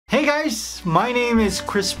Hey guys, my name is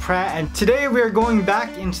Chris Pratt and today we are going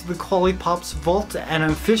back into the Koalipops vault and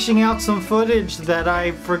I'm fishing out some footage that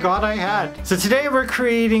I forgot I had. So today we're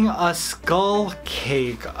creating a skull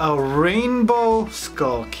cake, a rainbow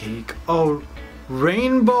skull cake, a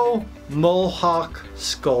rainbow mohawk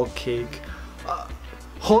skull cake.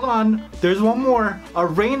 Hold on, there's one more, a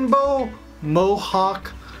rainbow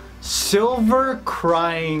mohawk silver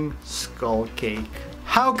crying skull cake.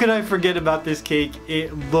 How could I forget about this cake?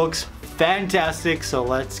 It looks fantastic, so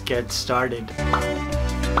let's get started.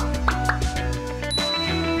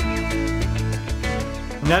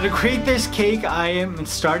 Now to create this cake, I am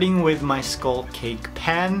starting with my skull cake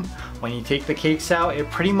pan. When you take the cakes out,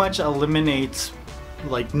 it pretty much eliminates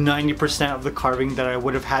like 90% of the carving that I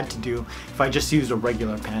would have had to do if I just used a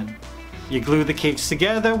regular pan. You glue the cakes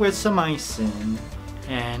together with some icing,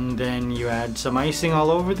 and then you add some icing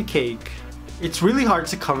all over the cake. It's really hard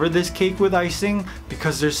to cover this cake with icing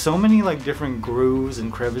because there's so many like different grooves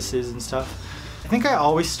and crevices and stuff. I think I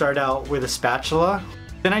always start out with a spatula.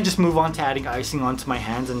 Then I just move on to adding icing onto my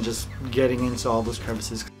hands and just getting into all those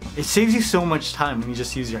crevices. It saves you so much time when you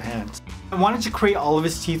just use your hands. I wanted to create all of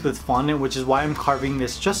his teeth with fondant, which is why I'm carving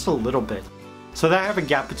this just a little bit, so that I have a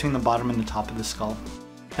gap between the bottom and the top of the skull.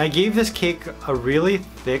 I gave this cake a really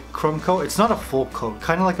thick crumb coat. It's not a full coat,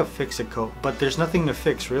 kind of like a fix-it coat, but there's nothing to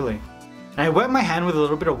fix really. And I wet my hand with a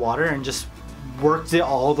little bit of water and just worked it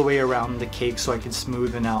all the way around the cake so I could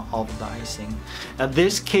smoothen out all of the icing. Now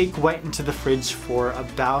this cake went into the fridge for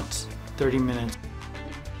about 30 minutes.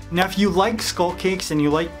 Now if you like skull cakes and you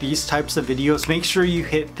like these types of videos, make sure you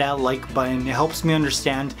hit that like button. It helps me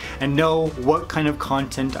understand and know what kind of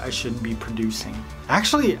content I should be producing.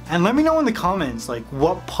 Actually, and let me know in the comments, like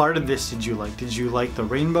what part of this did you like? Did you like the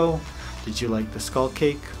rainbow? Did you like the skull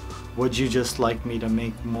cake? Would you just like me to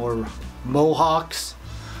make more mohawks?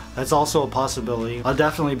 That's also a possibility. I'll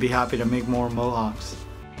definitely be happy to make more mohawks.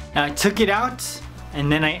 Now I took it out and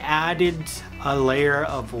then I added a layer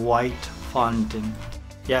of white fondant.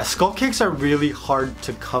 Yeah, skull cakes are really hard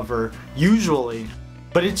to cover usually,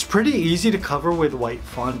 but it's pretty easy to cover with white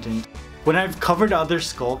fondant. When I've covered other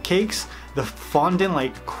skull cakes, the fondant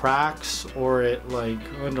like cracks or it like,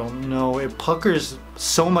 I don't know, it puckers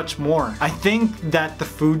so much more. I think that the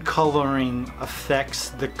food coloring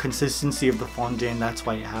affects the consistency of the fondant, that's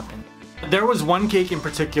why it happened. There was one cake in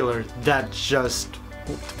particular that just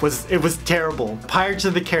was terrible. Pirates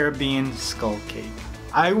of the Caribbean skull cake.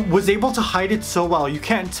 I was able to hide it so well, you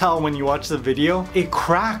can't tell when you watch the video. It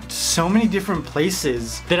cracked so many different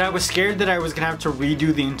places that I was scared that I was gonna have to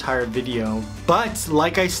redo the entire video. But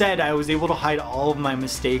like I said, I was able to hide all of my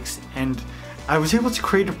mistakes and I was able to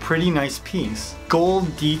create a pretty nice piece.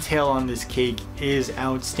 Gold detail on this cake is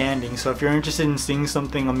outstanding, so if you're interested in seeing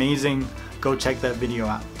something amazing, go check that video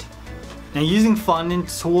out. Now using fondant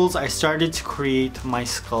tools, I started to create my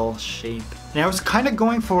skull shape. And I was kind of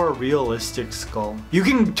going for a realistic skull. You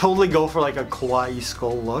can totally go for like a kawaii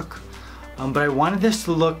skull look, but I wanted this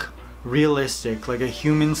to look realistic, like a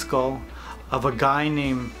human skull of a guy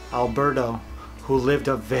named Alberto who lived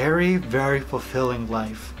a very, very fulfilling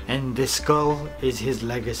life. And this skull is his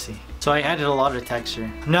legacy. So I added a lot of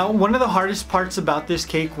texture. Now, one of the hardest parts about this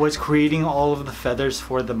cake was creating all of the feathers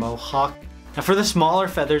for the mohawk. Now for the smaller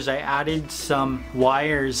feathers, I added some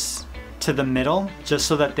wires to the middle just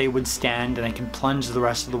so that they would stand and I can plunge the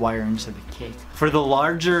rest of the wire into the cake. For the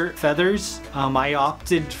larger feathers, I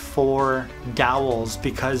opted for dowels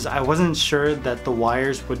because I wasn't sure that the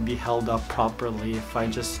wires would be held up properly if I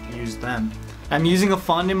just used them. I'm using a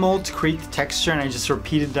fondant mold to create the texture and I just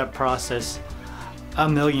repeated that process a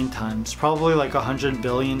million times, probably like 100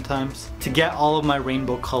 billion times, to get all of my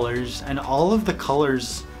rainbow colors and all of the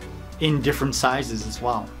colors in different sizes as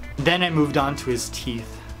well. Then I moved on to his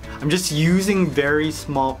teeth. I'm just using very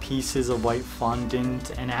small pieces of white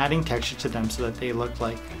fondant and adding texture to them so that they look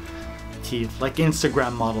like teeth, like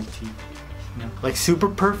Instagram model teeth. You know, like super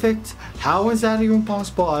perfect? How is that even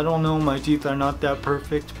possible? I don't know, my teeth are not that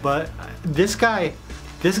perfect, but this guy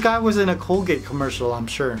was in a Colgate commercial, I'm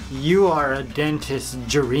sure. You are a dentist's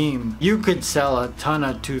dream. You could sell a ton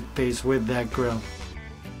of toothpaste with that grill.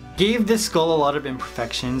 Gave this skull a lot of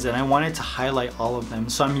imperfections and I wanted to highlight all of them,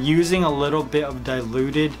 so I'm using a little bit of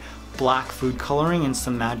diluted black food coloring and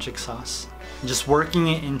some magic sauce. Just working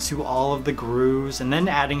it into all of the grooves and then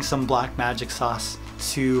adding some black magic sauce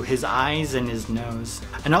to his eyes and his nose,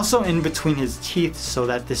 and also in between his teeth so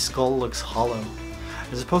that this skull looks hollow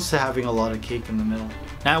as opposed to having a lot of cake in the middle.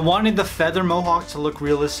 Now I wanted the feather mohawk to look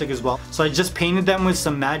realistic as well, so I just painted them with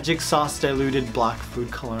some magic sauce diluted black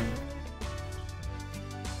food coloring.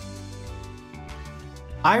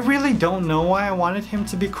 I really don't know why I wanted him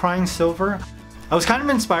to be crying silver. I was kind of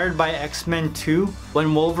inspired by X-Men 2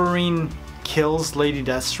 when Wolverine kills Lady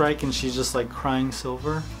Deathstrike and she's just like crying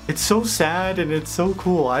silver. It's so sad and it's so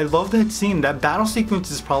cool. I love that scene. That battle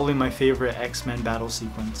sequence is probably my favorite X-Men battle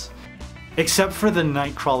sequence. Except for the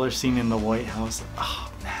Nightcrawler scene in the White House.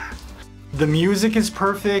 Oh man. The music is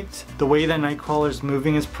perfect. The way that Nightcrawler's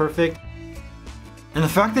moving is perfect. And the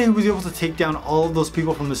fact that he was able to take down all of those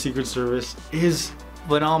people from the Secret Service is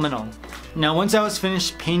phenomenal. Now once I was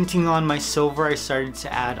finished painting on my silver, I started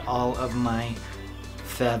to add all of my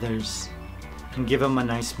feathers and give him a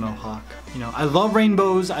nice mohawk. You know, I love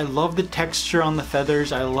rainbows, I love the texture on the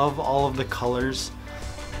feathers, I love all of the colors.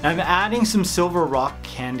 I'm adding some silver rock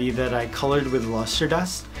candy that I colored with luster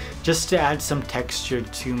dust just to add some texture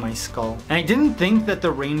to my skull. And I didn't think that the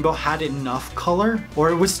rainbow had enough color or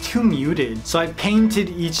it was too muted. So I painted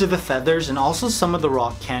each of the feathers and also some of the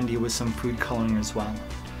rock candy with some food coloring as well.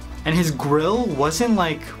 And his grill wasn't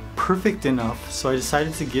like perfect enough, so I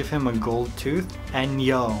decided to give him a gold tooth. And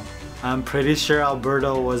yo, I'm pretty sure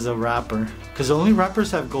Alberto was a rapper. Because only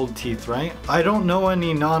rappers have gold teeth, right? I don't know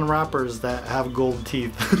any non-rappers that have gold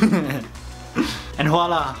teeth. And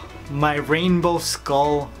voila, my rainbow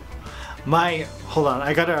skull. Hold on,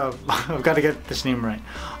 I've gotta get this name right.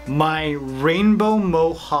 My rainbow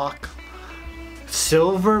mohawk,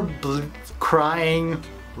 silver crying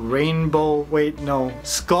rainbow,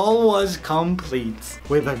 skull was complete.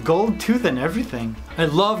 With a gold tooth and everything. I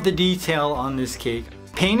love the detail on this cake.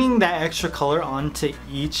 Painting that extra color onto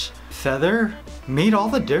each feather made all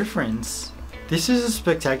the difference. This is a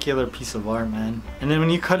spectacular piece of art, man. And then when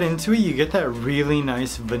you cut into it, you get that really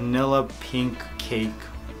nice vanilla pink cake.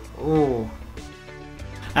 Oh.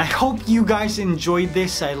 I hope you guys enjoyed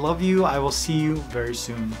this. I love you. I will see you very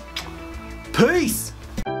soon. Peace!